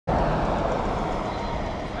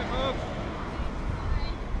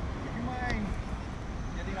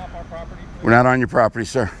We're not on your property,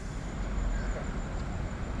 sir.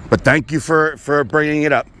 But thank you for bringing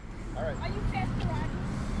it up. All right. Are you past garage?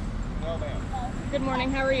 No, ma'am. Good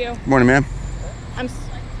morning. How are you? Morning, ma'am.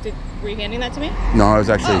 Were you handing that to me? No, I was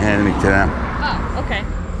actually handing it to them. Oh, okay.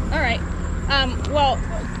 All right. Well,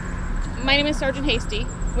 my name is Sergeant Hasty.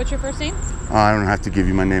 What's your first name? I don't have to give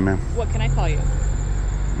you my name, ma'am. What can I call you?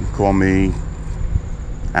 You can call me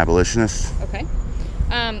Abolitionist. Okay.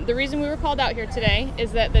 The reason we were called out here today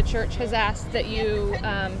is that the church has asked that you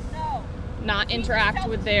not interact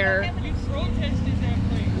with their...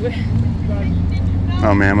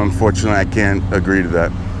 Oh, ma'am, unfortunately, I can't agree to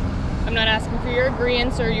that. I'm not asking for your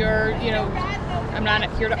agreeance or your, I'm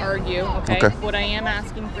not here to argue, okay? What I am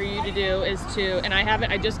asking for you to do is to, and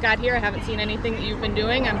I just got here, I haven't seen anything that you've been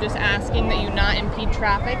doing. I'm just asking that you not impede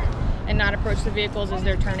traffic and not approach the vehicles as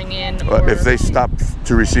they're turning in. But if they stop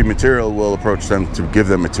to receive material, we'll approach them to give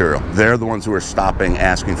them material. They're the ones who are stopping,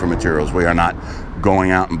 asking for materials. We are not going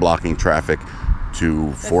out and blocking traffic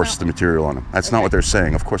to force the material on them. That's not what they're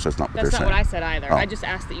saying. Of course, that's not what they're saying. That's not what I said either. I just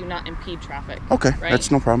asked that you not impede traffic. Okay, right?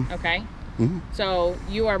 That's no problem. Okay. So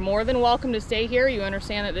you are more than welcome to stay here. You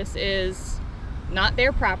understand that this is not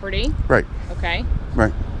their property. Right. Okay.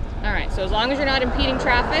 Right. All right. So as long as you're not impeding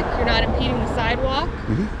traffic, you're not impeding the sidewalk,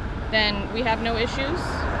 then we have no issues.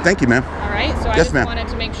 Thank you, ma'am. All right. So I just wanted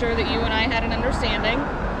to make sure that you and I had an understanding.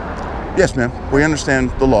 Yes, ma'am. We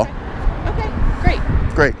understand the law. Okay. Great.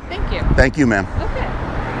 Great. Thank you. Thank you, ma'am. Okay.